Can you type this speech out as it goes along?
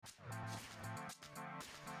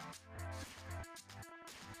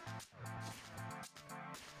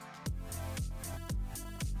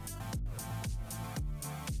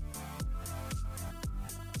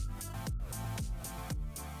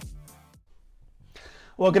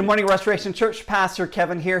Well, good morning, Restoration Church. Pastor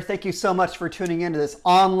Kevin here. Thank you so much for tuning into this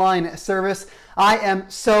online service. I am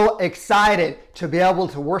so excited to be able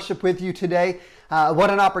to worship with you today. What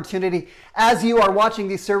an opportunity. As you are watching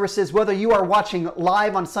these services, whether you are watching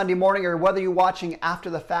live on Sunday morning or whether you're watching after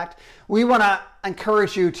the fact, we want to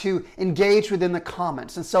encourage you to engage within the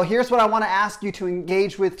comments. And so here's what I want to ask you to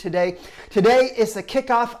engage with today. Today is the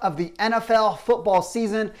kickoff of the NFL football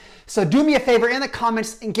season. So do me a favor in the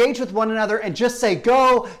comments, engage with one another and just say,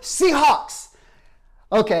 "Go Seahawks."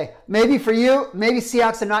 Okay, maybe for you, maybe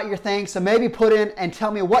Seahawks are not your thing. So maybe put in and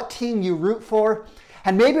tell me what team you root for.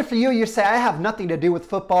 And maybe for you, you say, "I have nothing to do with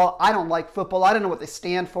football. I don't like football. I don't know what they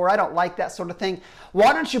stand for. I don't like that sort of thing."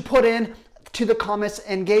 Why don't you put in to the comments,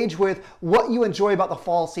 engage with what you enjoy about the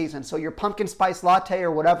fall season. So your pumpkin spice latte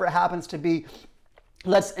or whatever it happens to be,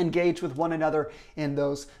 let's engage with one another in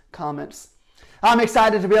those comments. I'm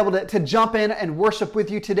excited to be able to jump in and worship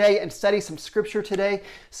with you today and study some scripture today.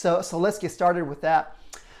 So let's get started with that.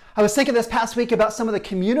 I was thinking this past week about some of the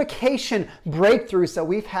communication breakthroughs that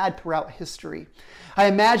we've had throughout history. I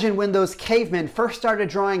imagine when those cavemen first started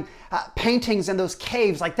drawing paintings in those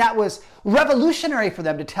caves, like that was revolutionary for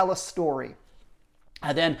them to tell a story.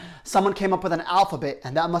 And then someone came up with an alphabet,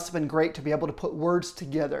 and that must have been great to be able to put words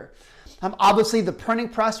together. Obviously, the printing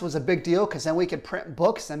press was a big deal because then we could print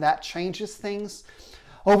books, and that changes things.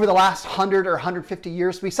 Over the last 100 or 150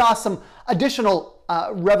 years, we saw some additional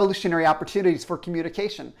revolutionary opportunities for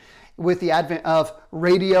communication with the advent of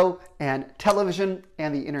radio and television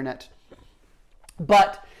and the internet.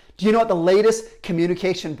 But do you know what the latest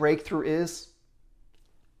communication breakthrough is?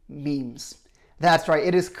 Memes. That's right.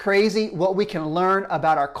 It is crazy what we can learn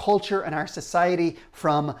about our culture and our society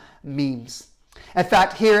from memes. In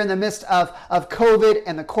fact, here in the midst of COVID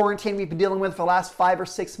and the quarantine we've been dealing with for the last 5 or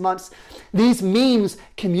 6 months, these memes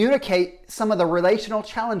communicate some of the relational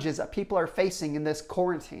challenges that people are facing in this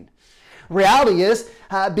quarantine. Reality is,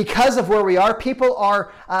 because of where we are,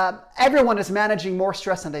 everyone is managing more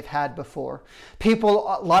stress than they've had before. A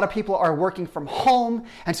lot of people are working from home,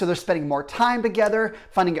 and so they're spending more time together,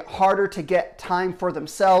 finding it harder to get time for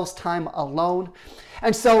themselves, time alone.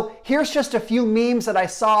 And so here's just a few memes that I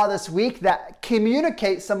saw this week that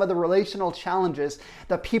communicate some of the relational challenges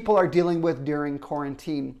that people are dealing with during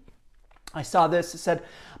quarantine. I saw this. It said,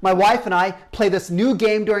 "My wife and I play this new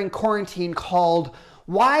game during quarantine called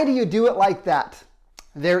 'Why do you do it like that?'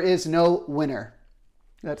 There is no winner."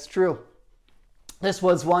 That's true. This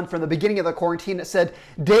was one from the beginning of the quarantine. It said,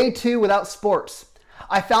 "Day 2 without sports.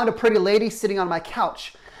 I found a pretty lady sitting on my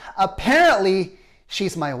couch. Apparently,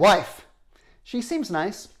 she's my wife. She seems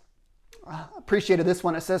nice." Appreciated this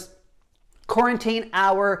one. It says, "Quarantine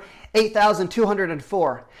hour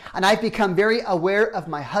 8,204. And I've become very aware of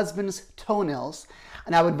my husband's toenails.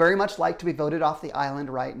 And I would very much like to be voted off the island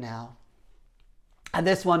right now." And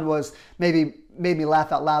this one was made me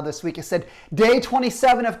laugh out loud this week. It said, "Day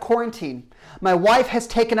 27 of quarantine. My wife has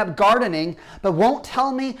taken up gardening, but won't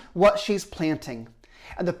tell me what she's planting."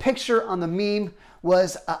 And the picture on the meme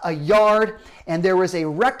was a yard, and there was a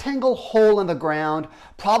rectangle hole in the ground,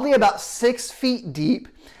 probably about 6 feet deep.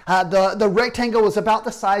 The rectangle was about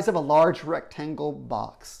the size of a large rectangle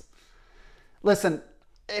box. Listen,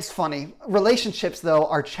 it's funny. Relationships, though,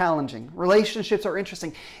 are challenging. Relationships are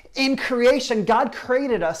interesting. In creation, God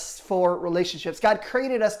created us for relationships. God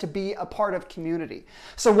created us to be a part of community.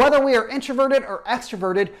 So whether we are introverted or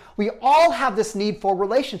extroverted, we all have this need for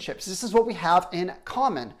relationships. This is what we have in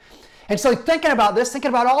common. And so thinking about this, thinking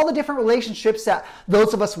about all the different relationships that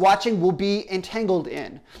those of us watching will be entangled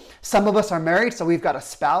in. Some of us are married, so we've got a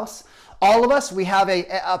spouse. All of us, we have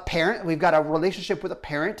a parent. We've got a relationship with a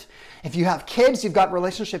parent. If you have kids, you've got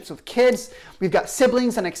relationships with kids. We've got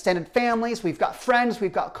siblings and extended families. We've got friends.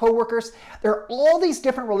 We've got coworkers. There are all these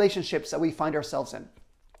different relationships that we find ourselves in.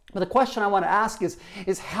 But the question I want to ask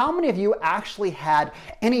is how many of you actually had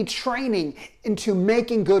any training into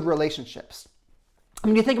making good relationships? I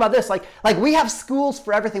mean, you think about this, like we have schools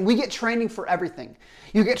for everything. We get training for everything.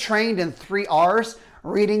 You get trained in 3 R's,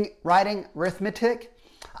 reading, writing, arithmetic.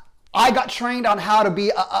 I got trained on how to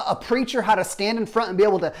be a preacher, how to stand in front and be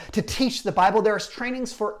able to teach the Bible. There's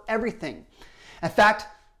trainings for everything. In fact,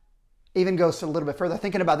 even goes a little bit further.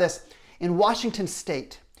 Thinking about this, in Washington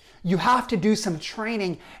State, you have to do some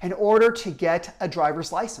training in order to get a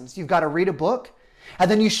driver's license. You've got to read a book, and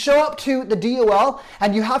then you show up to the DOL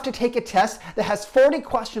and you have to take a test that has 40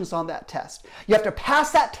 questions on that test. You have to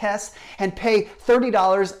pass that test and pay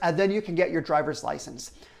 $30, and then you can get your driver's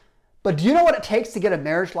license. But do you know what it takes to get a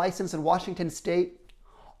marriage license in Washington State?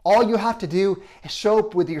 All you have to do is show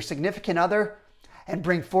up with your significant other and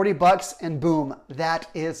bring $40 and boom, that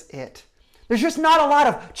is it. There's just not a lot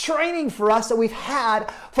of training for us that we've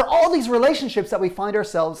had for all these relationships that we find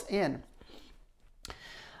ourselves in.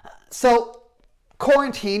 So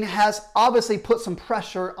quarantine has obviously put some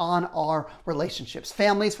pressure on our relationships.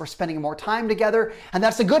 Families, we're spending more time together, and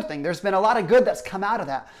that's a good thing. There's been a lot of good that's come out of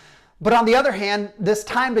that. But on the other hand, this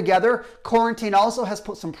time together, quarantine also has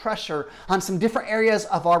put some pressure on some different areas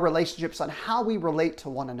of our relationships, on how we relate to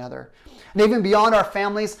one another. And even beyond our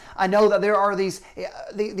families, I know that there are these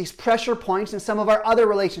pressure points in some of our other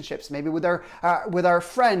relationships, maybe with our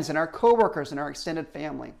friends and our coworkers and our extended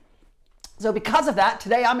family. So because of that,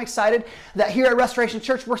 today I'm excited that here at Restoration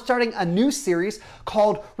Church, we're starting a new series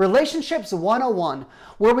called Relationships 101,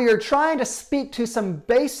 where we are trying to speak to some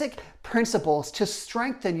basic principles to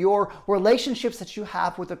strengthen your relationships that you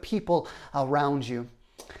have with the people around you.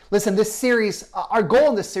 Listen, this series, our goal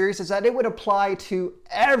in this series is that it would apply to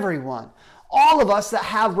everyone, all of us that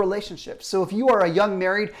have relationships. So if you are a young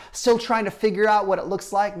married, still trying to figure out what it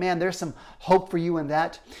looks like, man, there's some hope for you in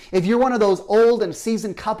that. If you're one of those old and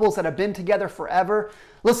seasoned couples that have been together forever,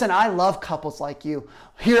 listen, I love couples like you.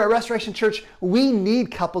 Here at Restoration Church, we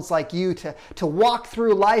need couples like you to walk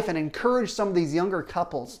through life and encourage some of these younger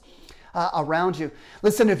couples around you.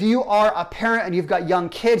 Listen, if you are a parent and you've got young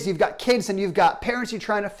kids, you've got kids and you've got parents you're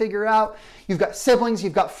trying to figure out, you've got siblings,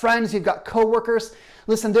 you've got friends, you've got coworkers,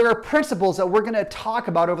 listen, there are principles that we're going to talk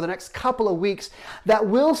about over the next couple of weeks that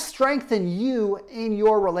will strengthen you in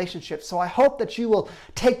your relationship. So I hope that you will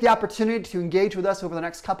take the opportunity to engage with us over the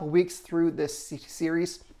next couple of weeks through this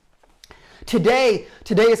series. Today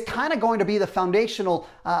is kind of going to be the foundational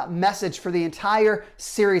message for the entire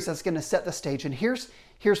series that's going to set the stage. And here's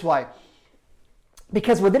why.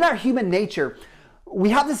 Because within our human nature,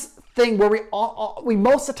 we have this thing where we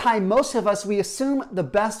most of the time, most of us, we assume the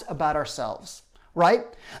best about ourselves, right?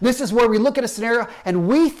 This is where we look at a scenario and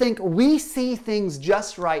we think we see things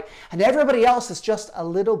just right and everybody else is just a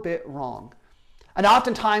little bit wrong. And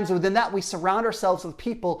oftentimes within that, we surround ourselves with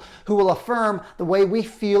people who will affirm the way we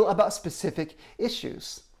feel about specific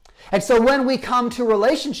issues. And so when we come to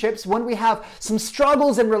relationships, when we have some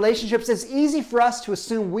struggles in relationships, it's easy for us to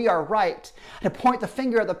assume we are right, to point the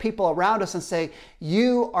finger at the people around us and say,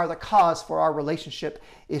 you are the cause for our relationship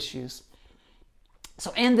issues.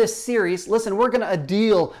 So in this series, listen, we're going to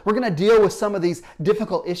deal with some of these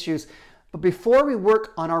difficult issues. But before we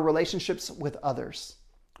work on our relationships with others,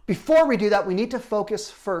 before we do that, we need to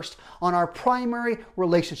focus first on our primary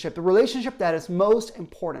relationship, the relationship that is most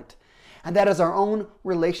important. And that is our own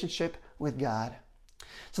relationship with God.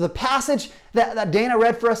 So the passage that Dana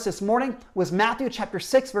read for us this morning was Matthew chapter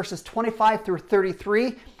 6, verses 25 through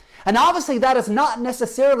 33. And obviously that is not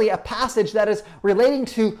necessarily a passage that is relating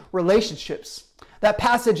to relationships. That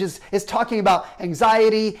passage is talking about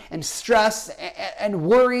anxiety and stress and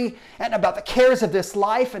worry and about the cares of this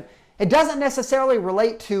life. And it doesn't necessarily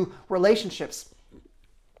relate to relationships.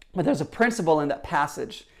 But there's a principle in that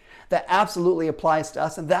passage that absolutely applies to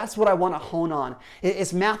us, and that's what I want to hone on.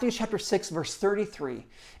 It's Matthew chapter 6, verse 33.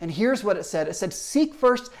 And here's what it said. It said, seek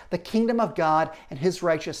first the kingdom of God and his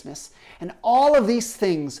righteousness, and all of these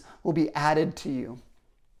things will be added to you.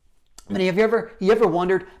 I mean, have you ever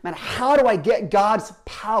wondered, man, how do I get God's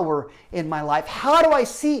power in my life? How do I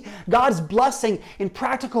see God's blessing in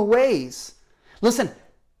practical ways? Listen,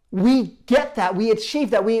 we get that, we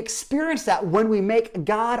achieve that, we experience that when we make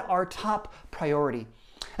God our top priority.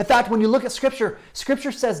 In fact, when you look at Scripture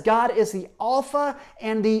says God is the Alpha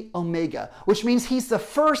and the Omega, which means he's the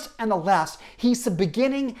first and the last. He's the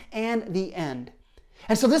beginning and the end.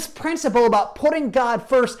 And so this principle about putting God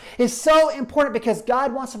first is so important because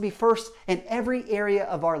God wants to be first in every area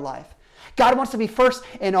of our life. God wants to be first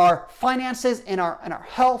in our finances, in our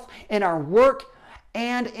health, in our work,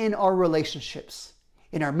 and in our relationships.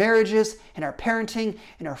 In our marriages, in our parenting,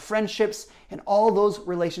 in our friendships, in all those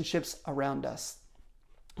relationships around us.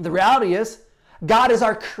 The reality is, God is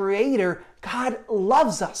our creator. God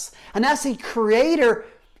loves us. And as the creator,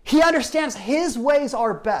 he understands his ways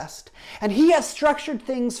are best. And he has structured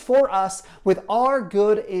things for us with our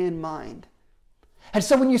good in mind. And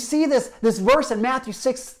so when you see this verse in Matthew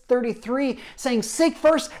 6:33 saying, seek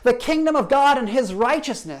first the kingdom of God and his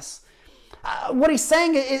righteousness, what he's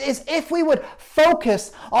saying is if we would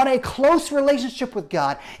focus on a close relationship with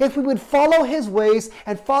God, if we would follow his ways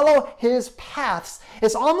and follow his paths,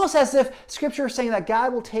 it's almost as if Scripture is saying that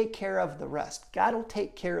God will take care of the rest. God will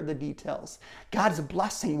take care of the details. God's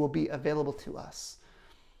blessing will be available to us.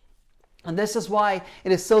 And this is why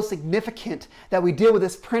it is so significant that we deal with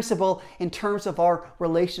this principle in terms of our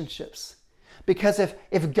relationships. Because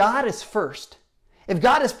if God is first, if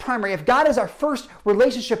God is primary, if God is our first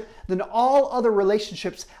relationship, then all other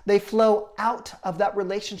relationships, they flow out of that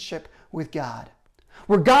relationship with God.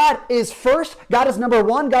 Where God is first, God is number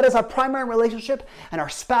one, God is our primary relationship, and our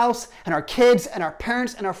spouse, and our kids, and our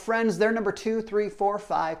parents, and our friends, they're number 2, 3, 4,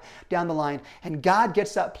 5 down the line. And God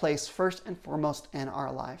gets that place first and foremost in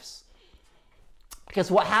our lives. Because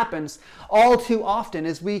what happens all too often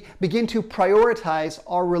is we begin to prioritize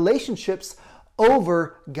our relationships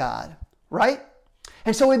over God, right?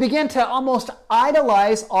 And so we begin to almost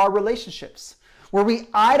idolize our relationships, where we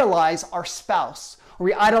idolize our spouse, or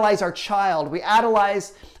we idolize our child, we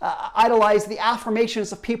idolize the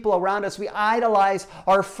affirmations of people around us, we idolize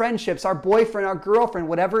our friendships, our boyfriend, our girlfriend,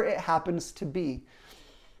 whatever it happens to be.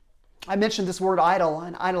 I mentioned this word idol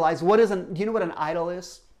and idolize. Do you know what an idol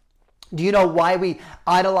is? Do you know why we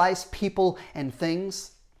idolize people and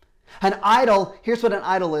things? An idol, here's what an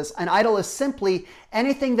idol is. An idol is simply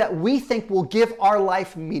anything that we think will give our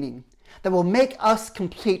life meaning, that will make us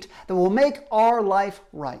complete, that will make our life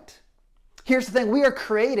right. Here's the thing, we are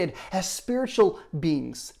created as spiritual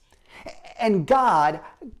beings. And God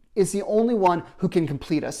is the only one who can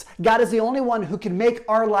complete us. God is the only one who can make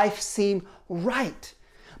our life seem right.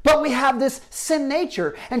 But we have this sin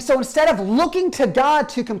nature. And so instead of looking to God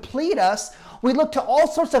to complete us, we look to all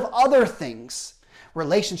sorts of other things,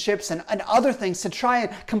 relationships and other things to try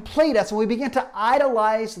and complete us. And we begin to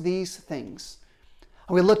idolize these things.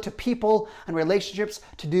 And we look to people and relationships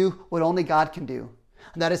to do what only God can do.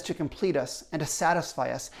 And that is to complete us and to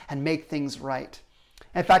satisfy us and make things right.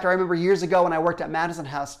 In fact, I remember years ago when I worked at Madison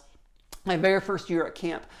House, my very first year at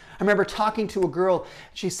camp, I remember talking to a girl.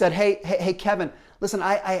 She said, hey, Kevin, listen,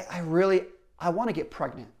 I want to get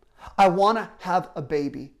pregnant. I want to have a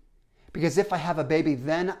baby because if I have a baby,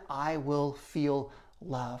 then I will feel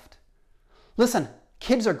loved. Listen,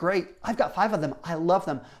 kids are great. I've got 5 of them. I love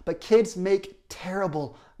them. But kids make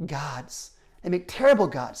terrible gods. They make terrible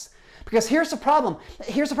gods. Because here's the problem.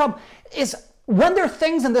 Is when there are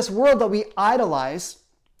things in this world that we idolize,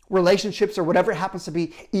 relationships or whatever it happens to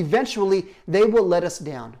be, eventually they will let us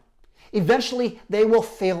down. Eventually they will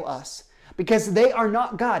fail us because they are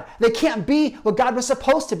not God. They can't be what God was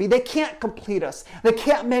supposed to be. They can't complete us. They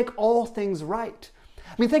can't make all things right.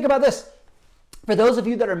 I mean, think about this. For those of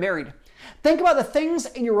you that are married, think about the things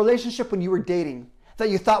in your relationship when you were dating that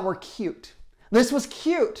you thought were cute. This was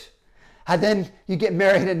cute. And then you get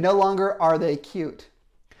married and no longer are they cute.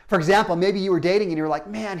 For example, maybe you were dating and you're like,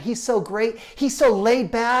 man, he's so great. He's so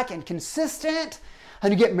laid back and consistent.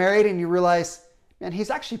 And you get married and you realize, man, he's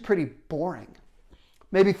actually pretty boring.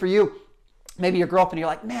 Maybe for you, maybe your girlfriend, you're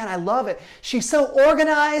like, man, I love it. She's so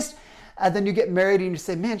organized. And then you get married and you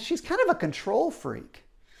say, man, she's kind of a control freak.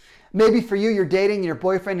 Maybe for you, you're dating your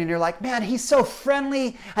boyfriend and you're like, man, he's so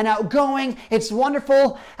friendly and outgoing. It's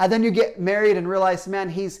wonderful. And then you get married and realize, man,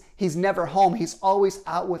 he's never home. He's always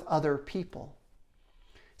out with other people.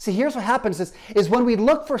 See, here's what happens is when we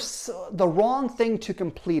look for the wrong thing to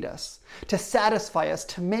complete us, to satisfy us,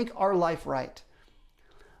 to make our life right.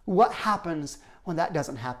 What happens when that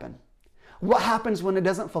doesn't happen? What happens when it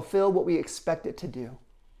doesn't fulfill what we expect it to do?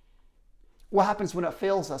 What happens when it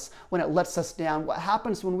fails us, when it lets us down? What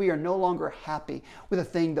happens when we are no longer happy with a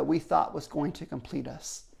thing that we thought was going to complete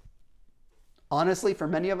us? Honestly, for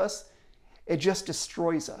many of us, it just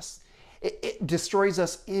destroys us. It destroys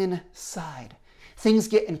us inside. Things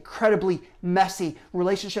get incredibly messy.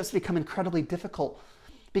 Relationships become incredibly difficult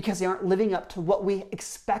because they aren't living up to what we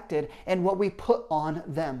expected and what we put on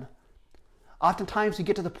them. Oftentimes we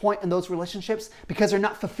get to the point in those relationships because they're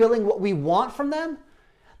not fulfilling what we want from them,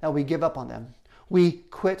 that we give up on them. We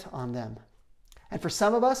quit on them. And for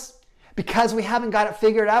some of us, because we haven't got it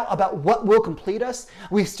figured out about what will complete us,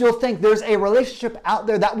 we still think there's a relationship out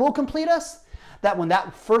there that will complete us, that when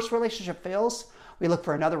that first relationship fails, we look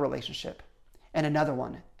for another relationship and another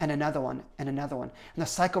one and another one and another one. And the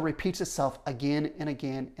cycle repeats itself again and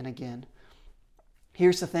again and again.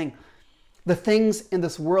 Here's the thing. The things in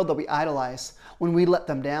this world that we idolize, when we let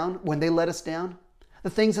them down, when they let us down, the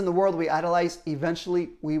things in the world we idolize, eventually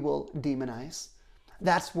we will demonize.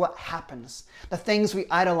 That's what happens. The things we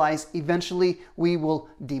idolize, eventually we will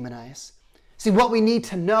demonize. See, what we need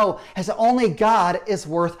to know is that only God is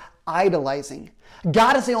worth idolizing.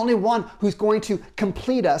 God is the only one who's going to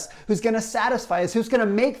complete us, who's going to satisfy us, who's going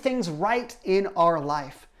to make things right in our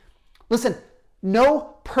life. Listen,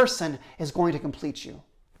 no person is going to complete you.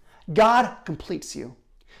 God completes you.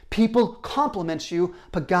 People compliment you,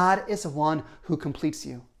 but God is the one who completes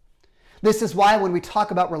you. This is why when we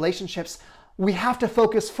talk about relationships, we have to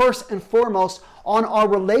focus first and foremost on our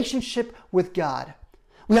relationship with God.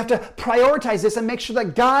 We have to prioritize this and make sure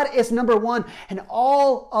that God is number one and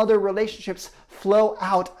all other relationships flow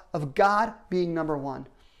out of God being number one.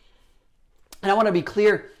 And I want to be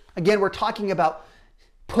clear, again, we're talking about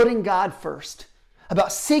putting God first,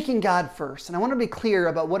 about seeking God first. And I want to be clear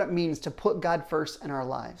about what it means to put God first in our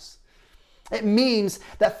lives. It means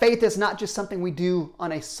that faith is not just something we do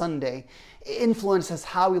on a Sunday. It influences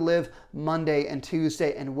how we live Monday and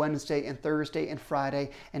Tuesday and Wednesday and Thursday and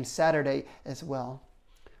Friday and Saturday as well.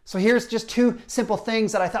 So here's just two simple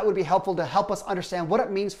things that I thought would be helpful to help us understand what it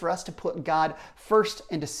means for us to put God first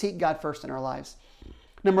and to seek God first in our lives.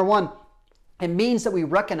 Number one, it means that we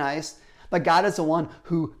recognize that God is the one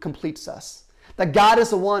who completes us. That God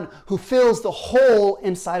is the one who fills the hole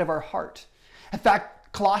inside of our heart. In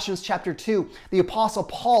fact, Colossians chapter 2, the Apostle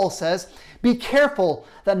Paul says, be careful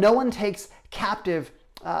that no one takes captive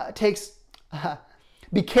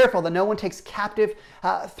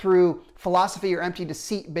through philosophy or empty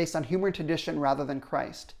deceit based on human tradition rather than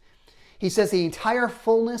Christ. He says the entire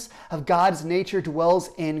fullness of God's nature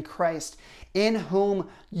dwells in Christ, in whom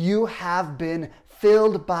you have been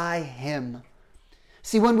filled by him.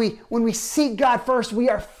 See, when we seek God first, we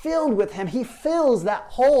are filled with him. He fills that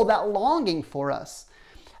hole, that longing for us.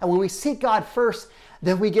 And when we seek God first,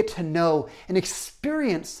 then we get to know and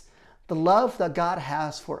experience the love that God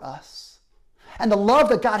has for us. And the love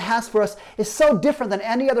that God has for us is so different than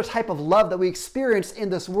any other type of love that we experience in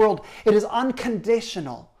this world. It is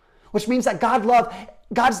unconditional, which means that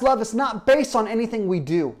God's love is not based on anything we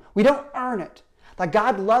do. We don't earn it. That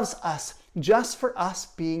God loves us just for us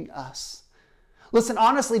being us. Listen,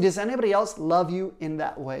 honestly, does anybody else love you in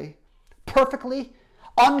that way? Perfectly?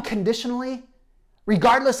 Unconditionally?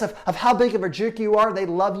 Regardless of how big of a jerk you are, they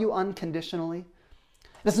love you unconditionally.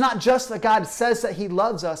 It's not just that God says that he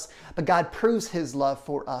loves us, but God proves his love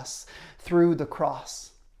for us through the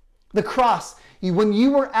cross. The cross, when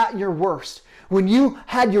you were at your worst, when you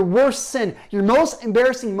had your worst sin, your most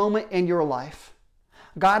embarrassing moment in your life,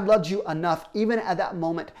 God loved you enough, even at that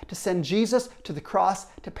moment, to send Jesus to the cross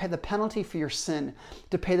to pay the penalty for your sin,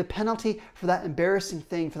 to pay the penalty for that embarrassing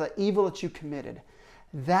thing, for that evil that you committed.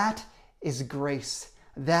 That is grace.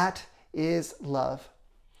 That is love.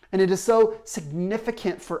 And it is so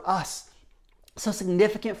significant for us,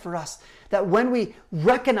 that when we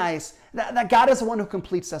recognize that God is the one who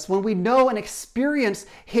completes us, when we know and experience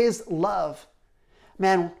his love,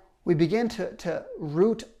 man, we begin to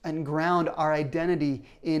root and ground our identity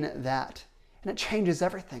in that. And it changes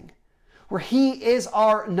everything. Where he is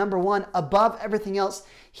our number one, above everything else,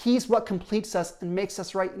 he's what completes us and makes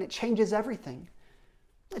us right, and it changes everything.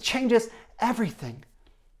 It changes everything.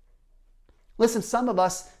 Listen, some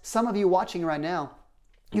of you watching right now,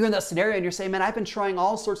 you're in that scenario and you're saying, man, I've been trying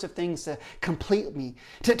all sorts of things to complete me,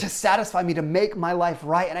 to satisfy me, to make my life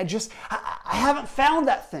right. And I haven't found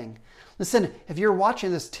that thing. Listen, if you're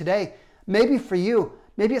watching this today, maybe for you,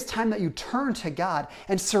 maybe it's time that you turn to God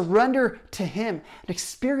and surrender to him and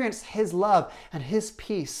experience his love and his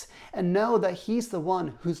peace and know that he's the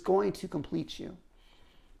one who's going to complete you.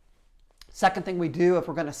 Second thing we do if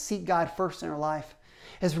we're going to seek God first in our life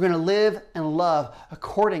is we're going to live and love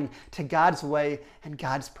according to God's way and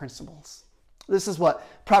God's principles. This is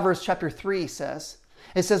what Proverbs chapter 3 says.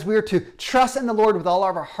 It says we are to trust in the Lord with all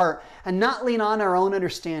of our heart and not lean on our own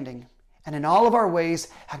understanding. And in all of our ways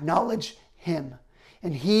acknowledge him,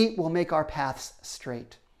 and he will make our paths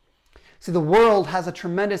straight. See, the world has a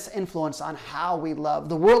tremendous influence on how we love.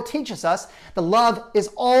 The world teaches us that love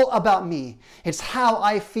is all about me. It's how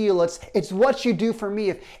I feel. It's what you do for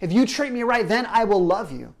me. If you treat me right, then I will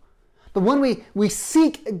love you. But when we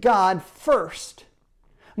seek God first,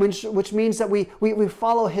 which means that we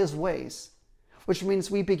follow his ways, which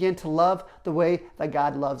means we begin to love the way that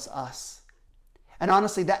God loves us. And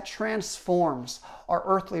honestly, that transforms our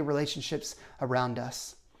earthly relationships around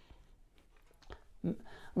us.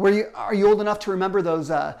 Are you old enough to remember those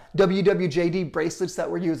WWJD bracelets that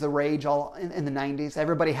were used the rage all in the 90s?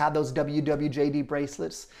 Everybody had those WWJD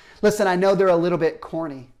bracelets. Listen, I know they're a little bit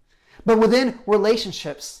corny, but within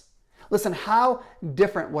relationships, listen, how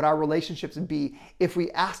different would our relationships be if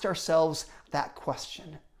we asked ourselves that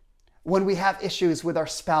question? When we have issues with our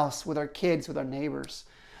spouse, with our kids, with our neighbors,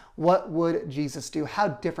 what would Jesus do? How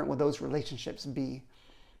different would those relationships be?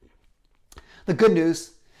 The good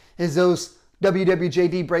news is those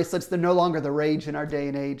WWJD bracelets, they're no longer the rage in our day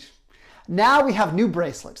and age. Now we have new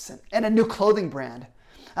bracelets and a new clothing brand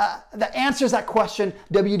that answers that question,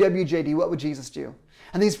 WWJD, what would Jesus do?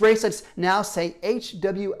 And these bracelets now say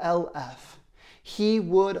HWLF, he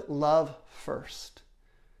would love first.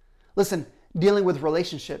 Listen, dealing with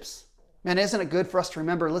relationships, man, isn't it good for us to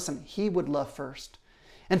remember, listen, he would love first.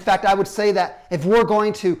 In fact, I would say that if we're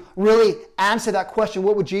going to really answer that question,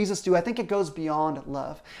 what would Jesus do? I think it goes beyond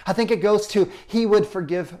love. I think it goes to he would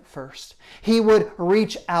forgive first. He would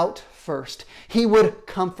reach out first. He would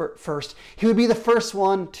comfort first. He would be the first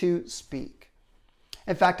one to speak.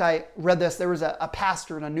 In fact, I read this. There was a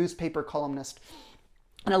pastor and a newspaper columnist,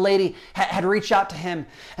 and a lady had reached out to him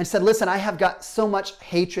and said, listen, I have got so much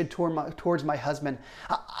hatred towards my husband.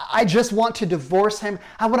 I just want to divorce him.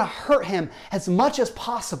 I want to hurt him as much as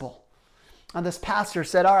possible. And this pastor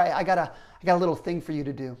said, all right, I got a little thing for you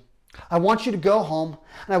to do. I want you to go home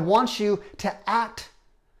and I want you to act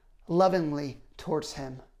lovingly towards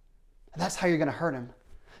him. And that's how you're going to hurt him.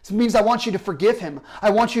 It means I want you to forgive him. I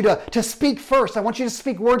want you to speak first. I want you to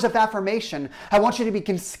speak words of affirmation. I want you to be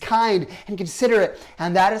kind and considerate.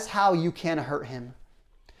 And that is how you can hurt him.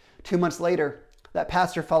 2 months later, that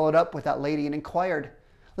pastor followed up with that lady and inquired,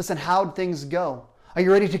 listen, how'd things go? Are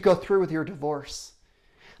you ready to go through with your divorce?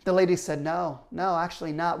 The lady said, no,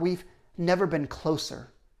 actually not. We've never been closer.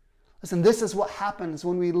 Listen, this is what happens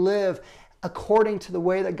when we live according to the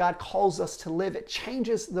way that God calls us to live. It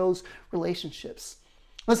changes those relationships.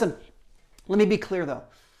 Listen, let me be clear though.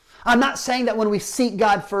 I'm not saying that when we seek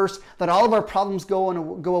God first, that all of our problems go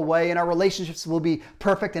away and our relationships will be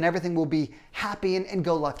perfect and everything will be happy and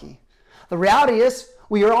go lucky. The reality is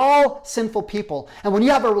we are all sinful people. And when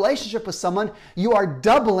you have a relationship with someone, you are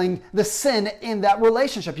doubling the sin in that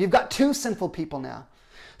relationship. You've got two sinful people now.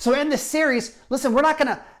 So in this series, listen, we're not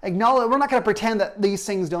going to pretend that these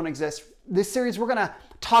things don't exist. This series, we're going to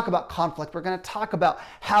talk about conflict. We're going to talk about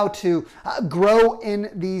how to grow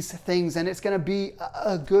in these things, and it's going to be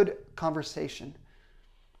a good conversation.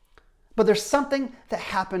 But there's something that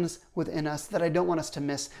happens within us that I don't want us to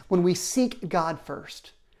miss when we seek God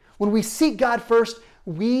first. When we seek God first,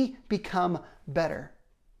 we become better.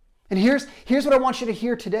 And here's what I want you to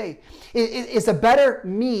hear today. Is a better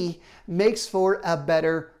me makes for a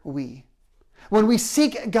better we. When we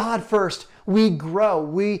seek God first, we grow,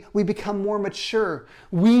 we become more mature,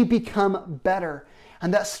 we become better,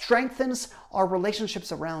 and that strengthens our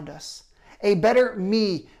relationships around us. A better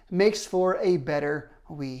me makes for a better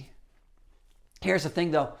we. Here's the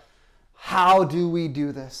thing though, how do we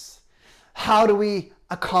do this? How do we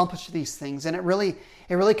accomplish these things? And it really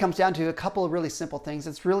comes down to a couple of really simple things.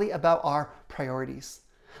 It's really about our priorities.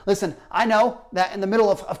 Listen, I know that in the middle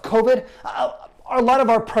of COVID, a lot of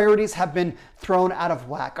our priorities have been thrown out of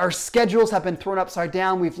whack. Our schedules have been thrown upside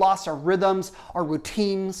down. We've lost our rhythms, our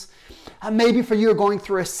routines. Maybe for you, you're going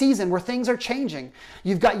through a season where things are changing.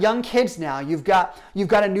 You've got young kids now. You've got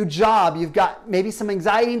a new job. You've got maybe some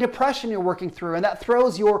anxiety and depression you're working through, and that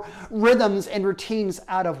throws your rhythms and routines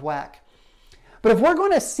out of whack. But if we're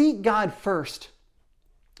going to seek God first,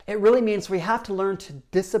 it really means we have to learn to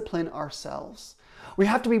discipline ourselves. We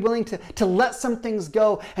have to be willing to let some things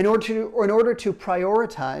go in order to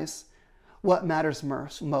prioritize what matters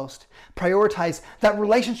most. Prioritize that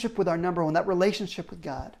relationship with our number one, that relationship with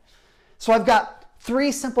God. So I've got 3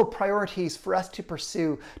 simple priorities for us to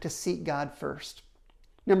pursue to seek God first.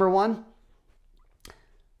 Number 1,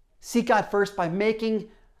 seek God first by making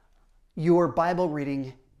your Bible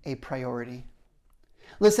reading a priority.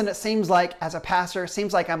 Listen, it seems like as a pastor, it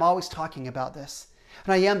seems like I'm always talking about this.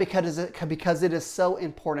 And I am because it is so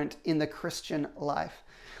important in the Christian life.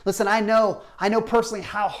 Listen, I know personally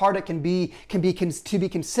how hard it can be to be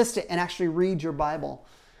consistent and actually read your Bible.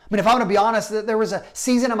 I mean, if I want to be honest, there was a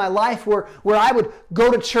season in my life where I would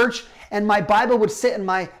go to church and my Bible would sit in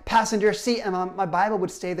my passenger seat and my Bible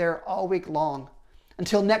would stay there all week long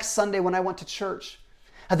until next Sunday when I went to church.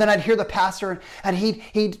 And then I'd hear the pastor and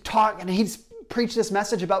he'd talk and he'd preach this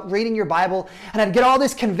message about reading your Bible, and I'd get all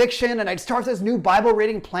this conviction and I'd start this new Bible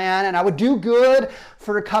reading plan, and I would do good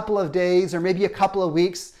for a couple of days or maybe a couple of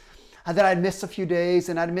weeks, and then I'd miss a few days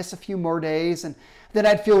and I'd miss a few more days, and then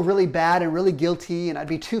I'd feel really bad and really guilty, and I'd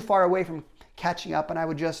be too far away from catching up, and I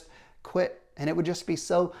would just quit, and it would just be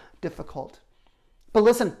so difficult. But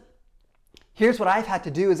listen, here's what I've had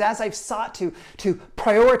to do is as I've sought to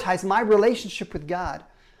prioritize my relationship with God,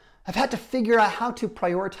 I've had to figure out how to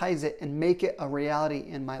prioritize it and make it a reality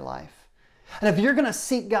in my life. And if you're going to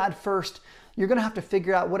seek God first, you're going to have to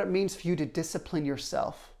figure out what it means for you to discipline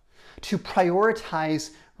yourself, to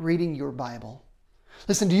prioritize reading your Bible.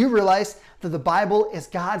 Listen, do you realize that the Bible is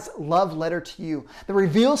God's love letter to you that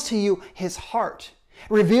reveals to you His heart,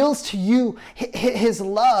 reveals to you His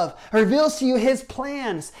love, reveals to you His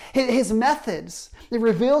plans, His methods. It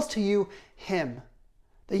reveals to you Him.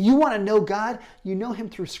 That you want to know God, you know Him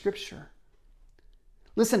through Scripture.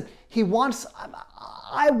 Listen,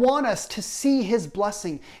 I want us to see His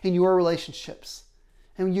blessing in your relationships.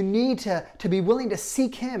 And you need to be willing to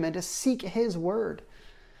seek Him and to seek His Word.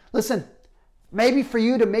 Listen, maybe for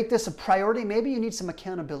you to make this a priority, maybe you need some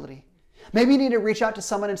accountability. Maybe you need to reach out to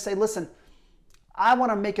someone and say, listen, I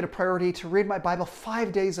want to make it a priority to read my Bible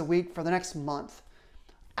 5 days a week for the next month.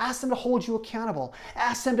 Ask them to hold you accountable.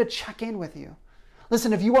 Ask them to check in with you.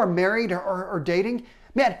 Listen, if you are married or dating,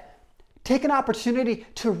 man, take an opportunity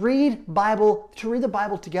to read the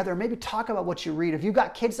Bible together. Maybe talk about what you read. If you've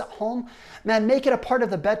got kids at home, man, make it a part of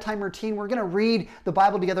the bedtime routine. We're going to read the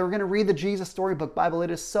Bible together. We're going to read the Jesus Storybook Bible.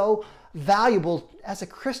 It is so valuable as a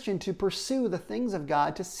Christian to pursue the things of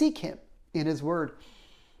God, to seek Him in His Word.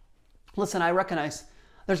 Listen, I recognize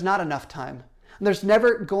there's not enough time. There's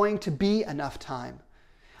never going to be enough time.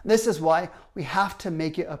 This is why we have to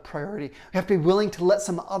make it a priority. We have to be willing to let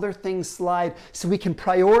some other things slide so we can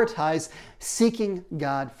prioritize seeking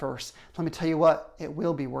God first. Let me tell you what, it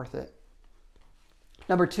will be worth it.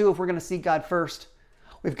 Number 2, if we're going to seek God first,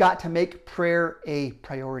 we've got to make prayer a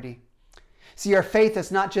priority. See, our faith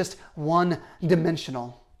is not just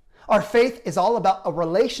one-dimensional. Our faith is all about a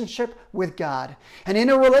relationship with God. And in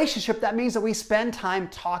a relationship, that means that we spend time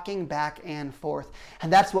talking back and forth.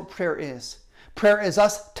 And that's what prayer is. Prayer is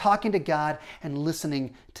us talking to God and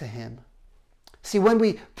listening to Him. See, when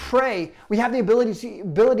we pray, we have the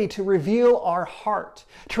ability to reveal our heart,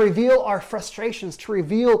 to reveal our frustrations, to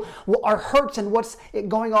reveal our hurts and what's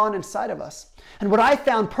going on inside of us. And what I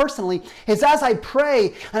found personally is as I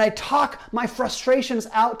pray and I talk my frustrations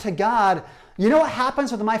out to God, you know what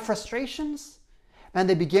happens with my frustrations? And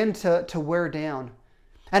they begin to wear down.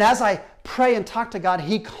 And as I pray and talk to God,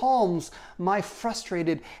 He calms my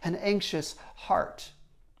frustrated and anxious heart.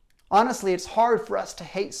 Honestly, it's hard for us to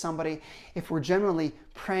hate somebody if we're genuinely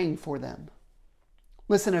praying for them.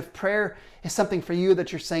 Listen, if prayer is something for you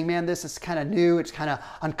that you're saying, man, this is kind of new, it's kind of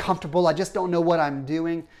uncomfortable, I just don't know what I'm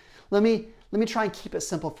doing, let me try and keep it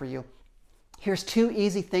simple for you. Here's 2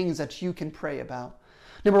 easy things that you can pray about.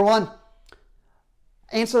 Number 1,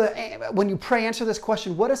 when you pray, answer this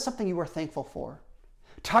question: what is something you are thankful for?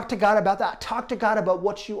 Talk to God about that. Talk to God about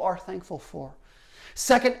what you are thankful for.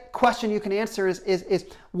 Second question you can answer is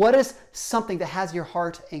what is something that has your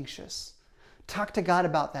heart anxious? Talk to God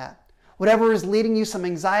about that. Whatever is leading you some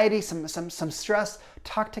anxiety, some stress,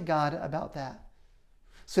 talk to God about that.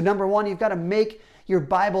 So number 1, you've got to make your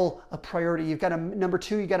Bible a priority. Number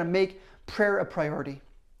 2, you've got to make prayer a priority.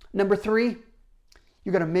 Number 3,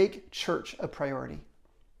 you've got to make church a priority.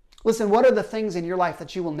 Listen, what are the things in your life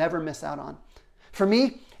that you will never miss out on? For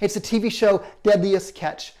me, it's a TV show, Deadliest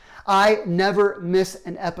Catch. I never miss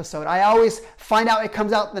an episode. I always find out it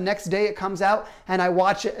comes out the next day it comes out, and I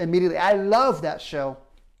watch it immediately. I love that show.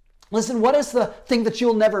 Listen, what is the thing that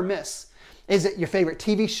you'll never miss? Is it your favorite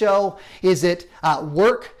TV show? Is it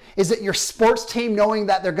work? Is it your sports team knowing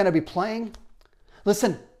that they're going to be playing?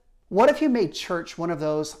 Listen, what if you made church one of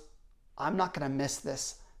those, I'm not going to miss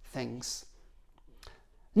this things?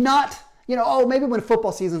 Not, maybe when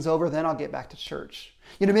football season's over, then I'll get back to church.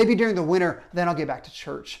 Maybe during the winter, then I'll get back to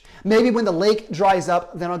church. Maybe when the lake dries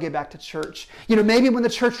up, then I'll get back to church. Maybe when the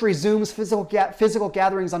church resumes physical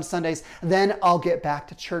gatherings on Sundays, then I'll get back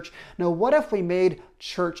to church. No, what if we made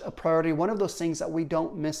church a priority, one of those things that we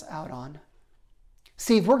don't miss out on?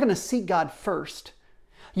 See, if we're going to seek God first,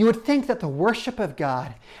 you would think that the worship of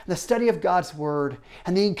God, the study of God's Word,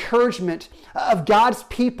 and the encouragement of God's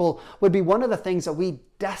people would be one of the things that we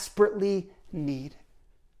desperately need.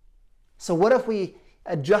 So what if we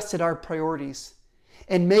adjusted our priorities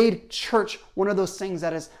and made church one of those things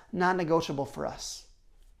that is non-negotiable for us?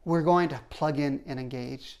 We're going to plug in and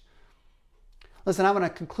engage. Listen, I want to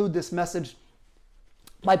conclude this message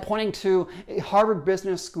by pointing to a Harvard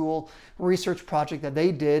Business School research project that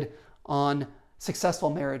they did on successful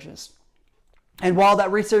marriages. And while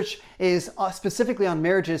that research is specifically on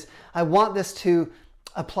marriages, I want this to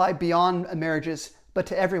apply beyond marriages, but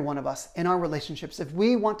to every one of us in our relationships, if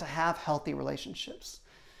we want to have healthy relationships.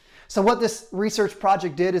 So what this research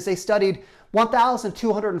project did is they studied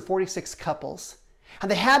 1,246 couples. And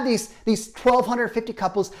they had these 1,250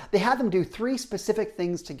 couples, they had them do 3 specific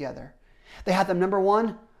things together. They had them, number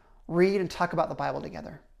 1, read and talk about the Bible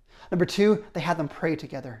together. Number 2, they had them pray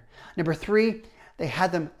together. Number 3, they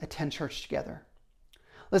had them attend church together.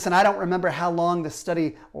 Listen, I don't remember how long the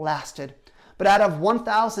study lasted, but out of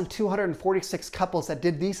 1,246 couples that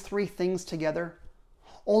did these 3 things together,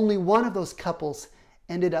 only one of those couples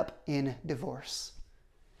ended up in divorce.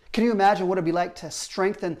 Can you imagine what it'd be like to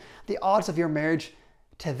strengthen the odds of your marriage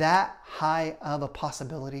to that high of a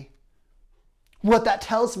possibility? What that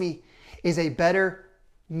tells me is a better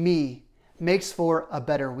me makes for a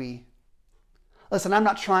better we. Listen, I'm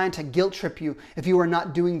not trying to guilt trip you if you are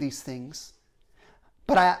not doing these things.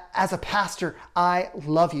 But as a pastor, I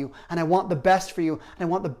love you, and I want the best for you, and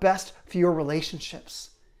I want the best for your relationships.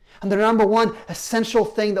 And the number one essential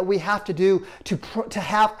thing that we have to do to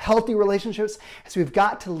have healthy relationships is we've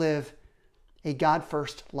got to live a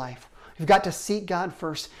God-first life. We've got to seek God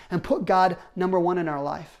first and put God number one in our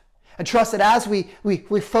life. And trust that as we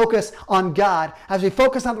focus on God, as we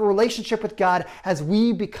focus on the relationship with God, as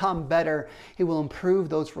we become better, He will improve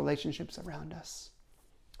those relationships around us.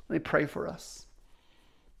 Let me pray for us.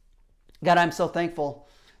 God, I'm so thankful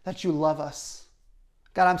that you love us.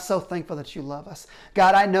 God, I'm so thankful that you love us.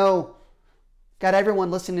 God, I know, God,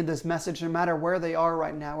 everyone listening to this message, no matter where they are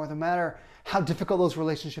right now, or no matter how difficult those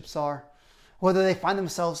relationships are, whether they find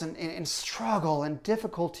themselves in struggle and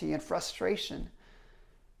difficulty and frustration,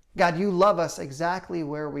 God, you love us exactly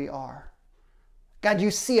where we are. God,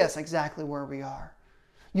 you see us exactly where we are.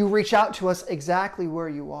 You reach out to us exactly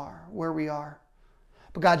where we are.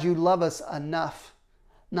 But God, you love us enough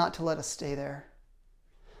not to let us stay there.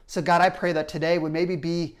 So God, I pray that today would maybe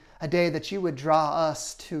be a day that you would draw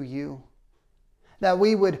us to you. That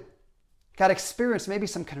we would, God, experience maybe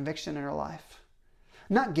some conviction in our life.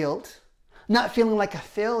 Not guilt, not feeling like a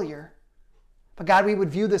failure. But God, we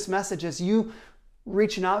would view this message as you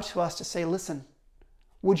reaching out to us to say, listen,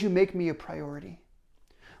 would you make me a priority?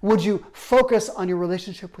 Would you focus on your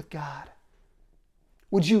relationship with God?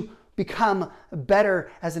 Would you become better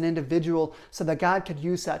as an individual so that God could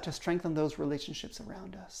use that to strengthen those relationships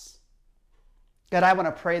around us? God, I want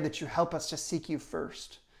to pray that you help us to seek you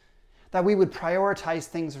first, that we would prioritize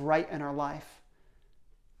things right in our life.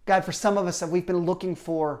 God, for some of us that we've been looking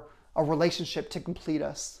for a relationship to complete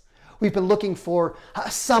us. We've been looking for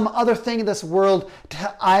some other thing in this world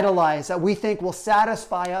to idolize that we think will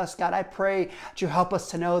satisfy us. God, I pray that you help us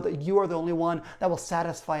to know that you are the only one that will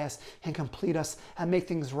satisfy us and complete us and make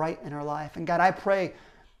things right in our life. And God, I pray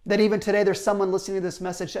that even today there's someone listening to this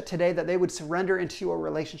message that today that they would surrender into a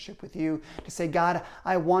relationship with you to say, God,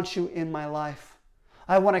 I want you in my life.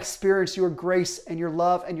 I want to experience your grace and your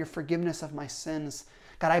love and your forgiveness of my sins.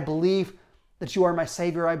 God, I believe that you are my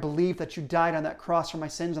Savior. I believe that you died on that cross for my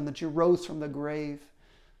sins and that you rose from the grave.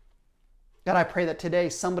 God, I pray that today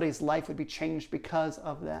somebody's life would be changed because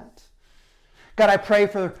of that. God, I pray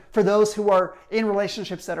for those who are in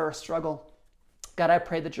relationships that are a struggle. God, I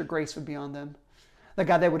pray that your grace would be on them. That,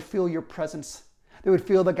 God, they would feel your presence. They would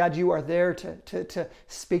feel that, God, you are there to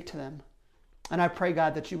speak to them. And I pray,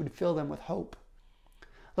 God, that you would fill them with hope.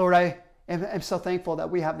 Lord, I am so thankful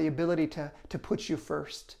that we have the ability to put you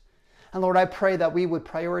first. And Lord, I pray that we would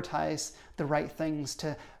prioritize the right things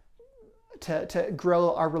to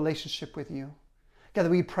grow our relationship with you. God, that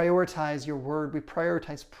we prioritize your word, we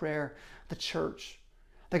prioritize prayer, the church.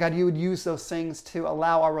 That, God, you would use those things to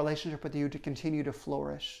allow our relationship with you to continue to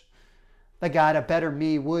flourish. That, God, a better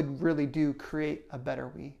me would really do create a better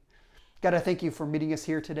we. God, I thank you for meeting us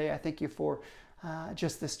here today. I thank you for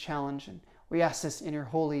just this challenge. And we ask this in your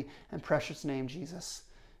holy and precious name, Jesus.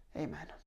 Amen.